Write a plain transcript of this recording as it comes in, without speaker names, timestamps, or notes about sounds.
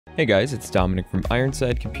Hey guys, it's Dominic from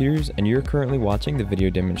Ironside Computers, and you're currently watching the video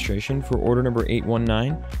demonstration for order number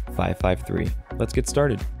 819553. Let's get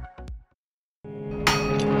started.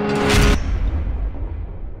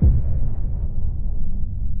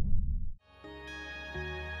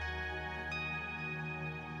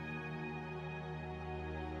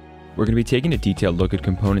 We're going to be taking a detailed look at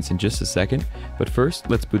components in just a second, but first,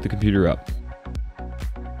 let's boot the computer up.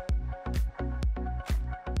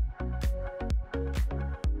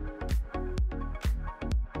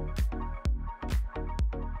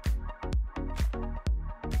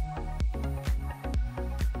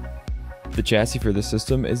 The chassis for this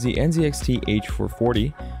system is the NZXT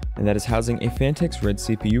H440, and that is housing a Phanteks Red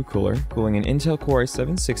CPU cooler, cooling an Intel Core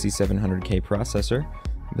i7-6700K processor.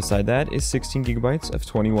 Beside that is 16GB of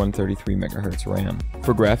 2133MHz RAM.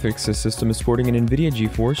 For graphics, this system is sporting an Nvidia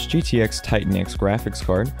Geforce GTX Titan X graphics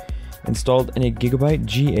card, installed in a GIGABYTE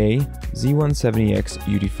GA-Z170X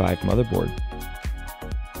UD5 motherboard.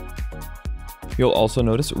 You'll also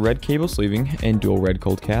notice red cable sleeving and dual red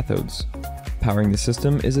cold cathodes. Powering the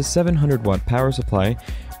system is a 700-watt power supply,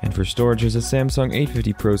 and for storage is a Samsung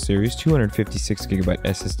 850 Pro Series 256GB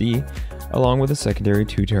SSD, along with a secondary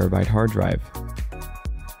 2TB hard drive.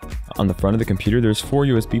 On the front of the computer there's 4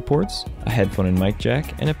 USB ports, a headphone and mic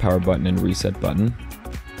jack, and a power button and reset button.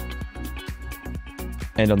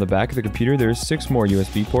 And on the back of the computer there's 6 more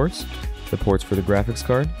USB ports, the ports for the graphics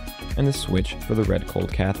card, and the switch for the red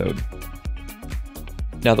cold cathode.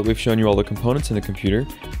 Now that we've shown you all the components in the computer,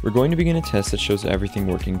 we're going to begin a test that shows everything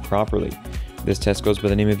working properly. This test goes by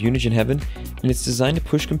the name of Unigine Heaven, and it's designed to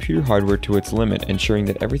push computer hardware to its limit, ensuring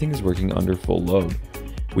that everything is working under full load.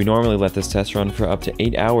 We normally let this test run for up to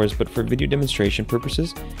 8 hours, but for video demonstration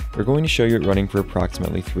purposes, we're going to show you it running for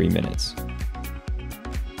approximately 3 minutes.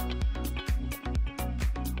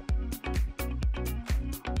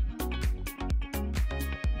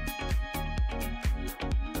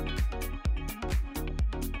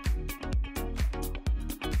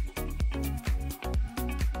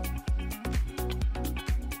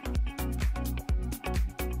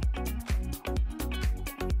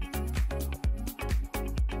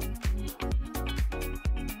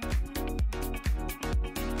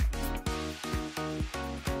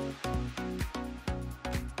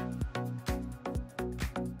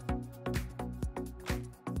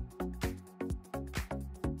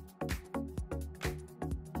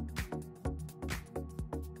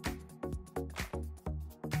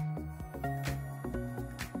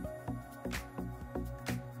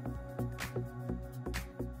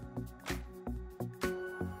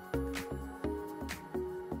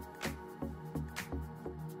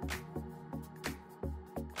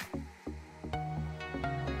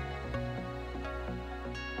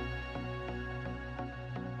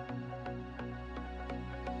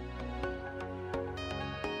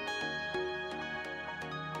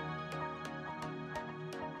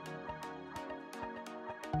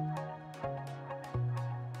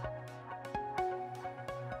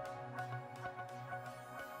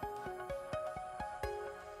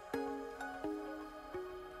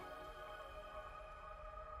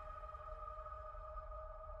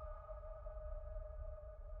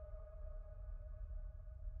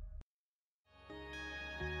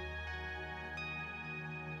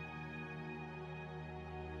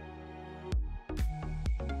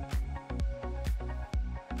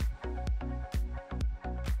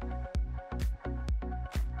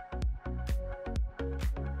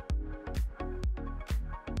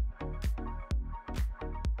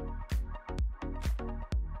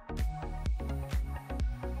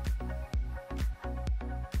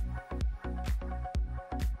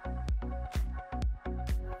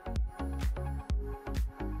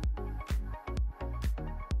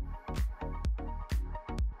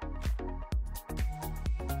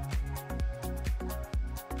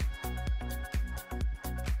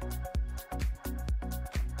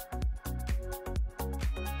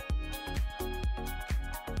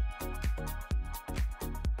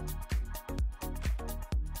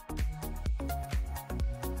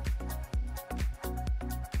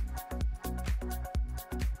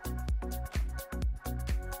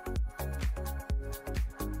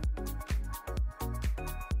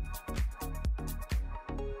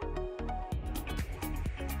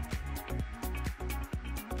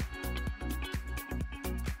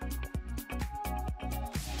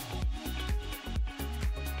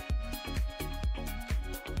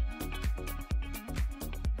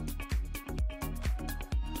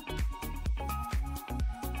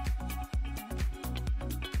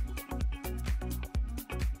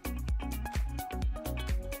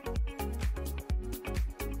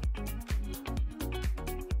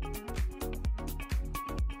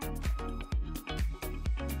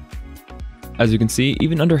 As you can see,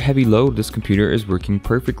 even under heavy load, this computer is working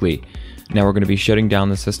perfectly. Now we're going to be shutting down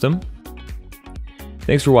the system.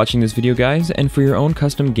 Thanks for watching this video, guys, and for your own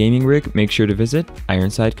custom gaming rig, make sure to visit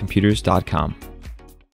ironsidecomputers.com.